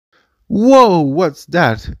Whoa, what's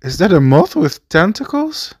that? Is that a moth with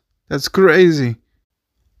tentacles? That's crazy.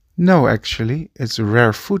 No, actually, it's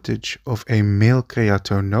rare footage of a male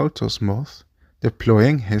Creatonotos moth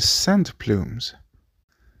deploying his scent plumes.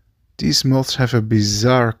 These moths have a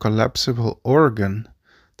bizarre collapsible organ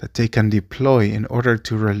that they can deploy in order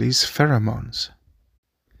to release pheromones.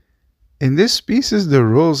 In this species the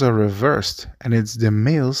roles are reversed and it's the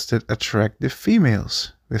males that attract the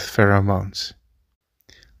females with pheromones.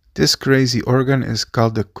 This crazy organ is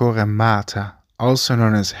called the coremata, also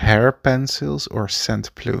known as hair pencils or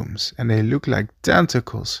scent plumes, and they look like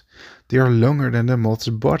tentacles. They are longer than the moth's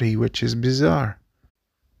body, which is bizarre.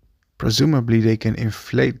 Presumably they can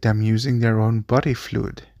inflate them using their own body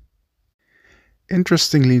fluid.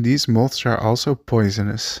 Interestingly, these moths are also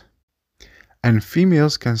poisonous, and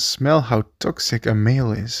females can smell how toxic a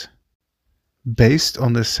male is, based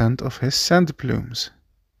on the scent of his scent plumes.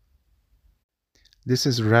 This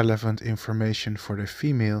is relevant information for the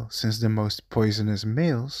female since the most poisonous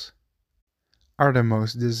males are the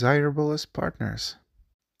most desirable as partners,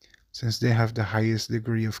 since they have the highest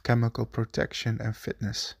degree of chemical protection and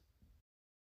fitness.